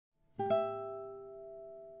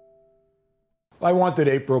I wanted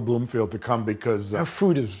April Bloomfield to come because her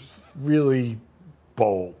food is really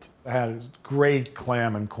bold. I had a great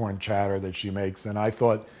clam and corn chowder that she makes, and I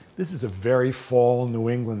thought, this is a very fall New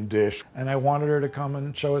England dish, and I wanted her to come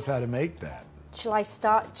and show us how to make that. Shall I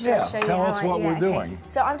start? Yeah, tell us what we're doing.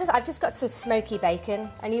 So I've just got some smoky bacon,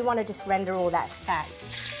 and you want to just render all that fat.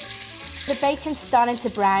 The bacon's starting to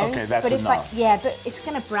brown. Okay, that's but enough. Yeah, but it's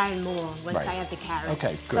going to brown more once I add the carrots.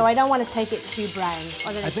 Okay, good. So I don't want to take it too brown.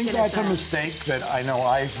 I think that's a mistake that I know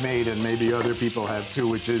I've made, and maybe other people have too,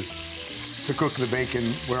 which is to cook the bacon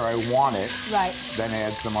where I want it, then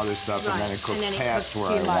add some other stuff, and then it cooks past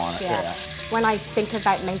where I want it. Yeah. When I think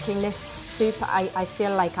about making this soup, I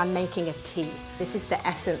feel like I'm making a tea. This is the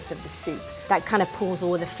essence of the soup. That kind of pulls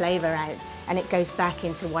all the flavour out, and it goes back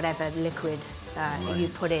into whatever liquid you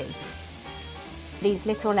put in. These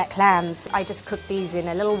little clams, I just cook these in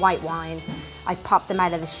a little white wine. I pop them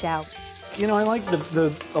out of the shell. You know, I like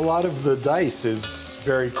a lot of the dice is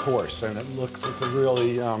very coarse, and it looks like a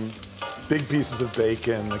really big pieces of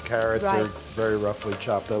bacon. The carrots are very roughly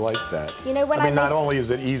chopped. I like that. You know, when I mean, not only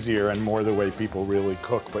is it easier and more the way people really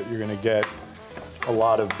cook, but you're going to get a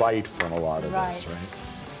lot of bite from a lot of this, right?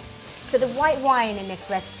 So the white wine in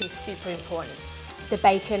this recipe is super important. The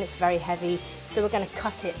bacon, it's very heavy, so we're going to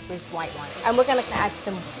cut it with white wine. And we're going to add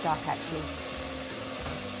some stock, actually.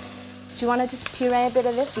 Do you want to just puree a bit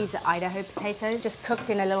of this? These are Idaho potatoes, just cooked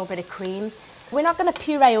in a little bit of cream. We're not going to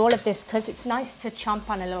puree all of this because it's nice to chomp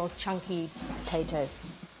on a little chunky potato.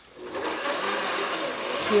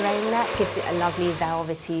 Pureeing that gives it a lovely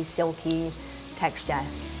velvety, silky texture.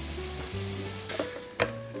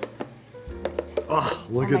 Oh,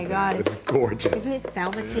 look at that. It's gorgeous. Isn't it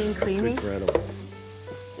velvety and creamy? It's incredible.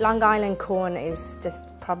 Long Island corn is just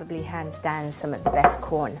probably hands down some of the best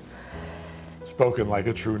corn. Spoken like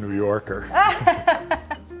a true New Yorker.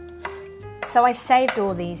 So I saved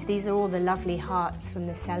all these. These are all the lovely hearts from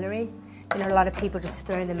the celery. You know, a lot of people just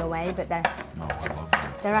throw them away, but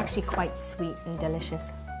they're actually quite sweet and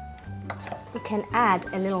delicious. We can add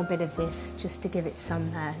a little bit of this just to give it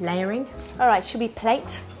some layering. All right, should we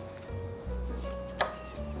plate?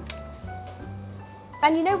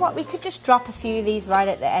 And you know what? We could just drop a few of these right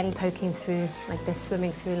at the end, poking through, like they're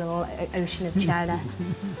swimming through a little ocean of chowder.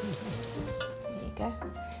 There you go.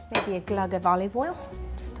 Maybe a glug of olive oil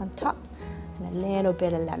just on top, and a little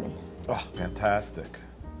bit of lemon. Oh, fantastic.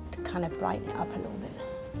 To kind of brighten it up a little bit.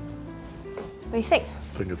 What do you think?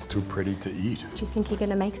 I think it's too pretty to eat. Do you think you're going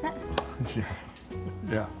to make that?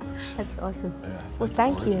 Yeah. That's awesome. Yeah, well,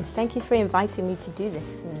 thank you. Thank you for inviting me to do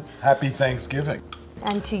this. Happy Thanksgiving.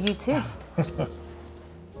 And to you too.